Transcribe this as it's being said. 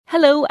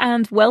Hello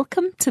and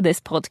welcome to this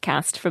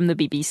podcast from the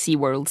BBC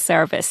World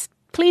Service.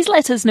 Please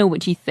let us know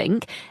what you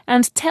think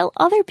and tell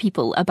other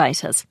people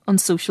about us on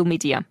social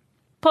media.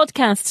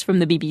 Podcasts from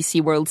the BBC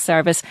World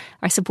Service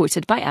are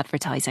supported by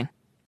advertising.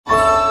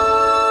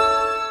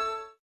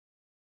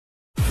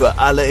 Für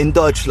alle in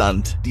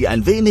Deutschland, die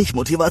ein wenig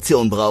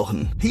Motivation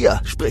brauchen. Hier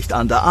spricht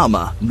Under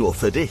Armour, nur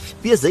für dich.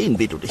 Wir sehen,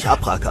 wie du dich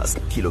abrackerst.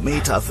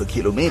 Kilometer für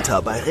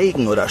Kilometer bei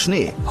Regen oder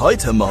Schnee.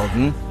 Heute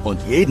Morgen und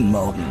jeden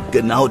Morgen.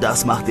 Genau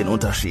das macht den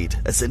Unterschied.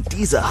 Es sind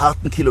diese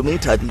harten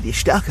Kilometer, die dich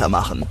stärker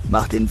machen.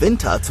 Mach den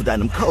Winter zu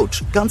deinem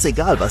Coach, ganz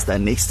egal, was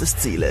dein nächstes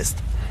Ziel ist.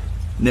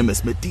 Nimm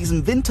es mit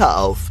diesem Winter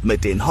auf,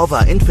 mit den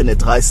Hover Infinite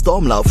 3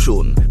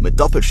 Stormlaufschuhen, mit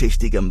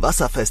doppelschichtigem,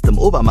 wasserfestem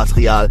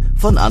Obermaterial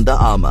von Under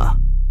Armour.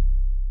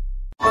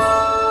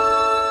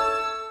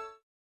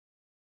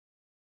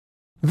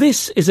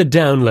 This is a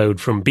download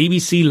from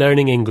BBC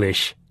Learning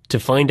English. To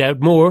find out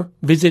more,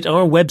 visit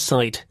our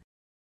website.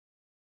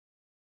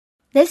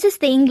 This is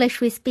the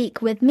English we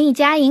speak with me,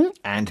 Jiaying.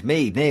 And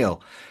me,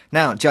 Neil.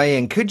 Now,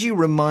 Jiaying, could you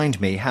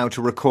remind me how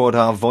to record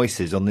our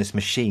voices on this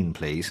machine,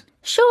 please?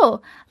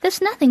 Sure,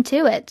 there's nothing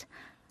to it.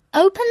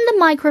 Open the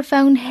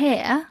microphone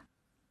here.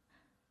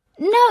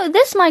 No,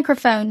 this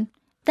microphone.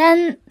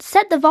 Then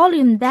set the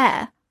volume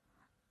there.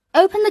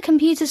 Open the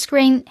computer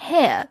screen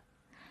here.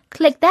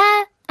 Click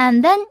there,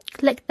 and then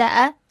click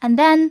there, and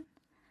then...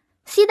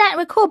 See that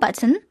record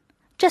button?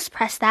 Just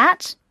press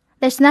that.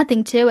 There's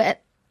nothing to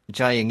it.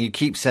 Jiaying, you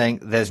keep saying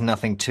there's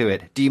nothing to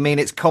it. Do you mean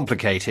it's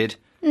complicated?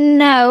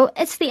 No,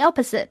 it's the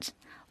opposite.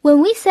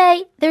 When we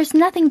say there's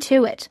nothing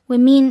to it, we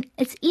mean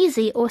it's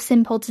easy or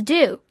simple to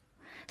do.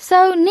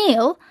 So,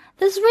 Neil,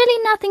 there's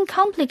really nothing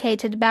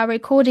complicated about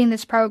recording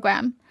this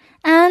program.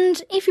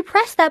 And if you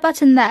press that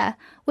button there,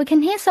 we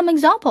can hear some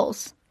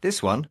examples.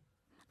 This one?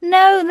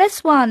 No,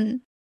 this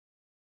one.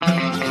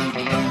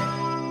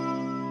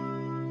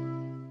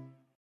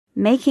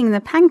 Making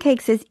the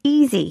pancakes is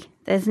easy.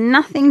 There's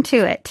nothing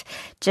to it.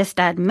 Just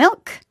add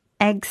milk,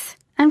 eggs,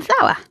 and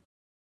flour.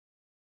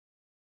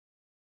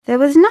 There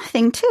was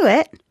nothing to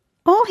it.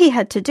 All he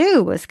had to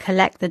do was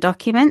collect the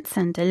documents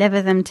and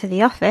deliver them to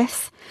the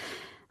office.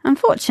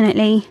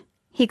 Unfortunately,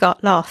 he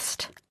got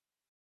lost.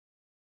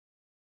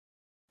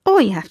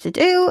 All you have to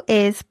do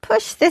is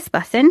push this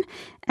button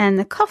and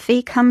the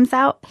coffee comes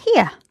out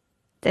here.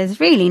 There's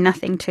really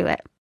nothing to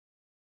it.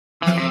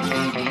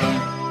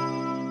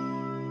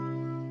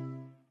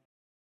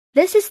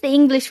 This is the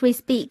English we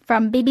speak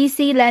from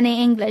BBC Learning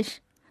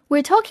English.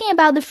 We're talking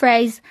about the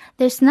phrase,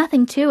 there's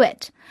nothing to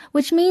it,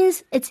 which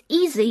means it's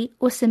easy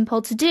or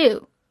simple to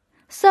do.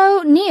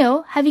 So,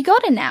 Neil, have you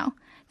got it now?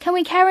 Can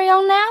we carry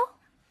on now?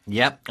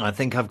 Yep, I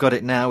think I've got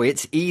it now.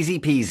 It's easy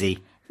peasy.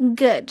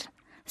 Good.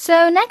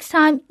 So next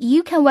time,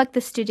 you can work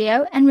the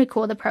studio and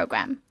record the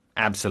program.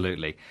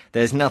 Absolutely.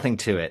 There's nothing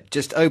to it.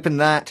 Just open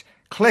that,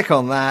 click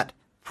on that,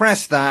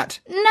 press that.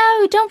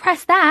 No, don't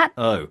press that.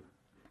 Oh.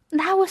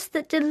 That was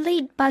the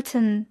delete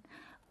button.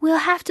 We'll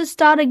have to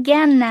start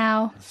again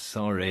now.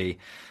 Sorry.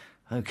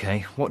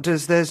 Okay, what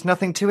does there's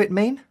nothing to it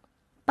mean?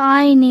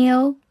 Bye,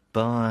 Neil.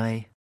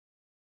 Bye.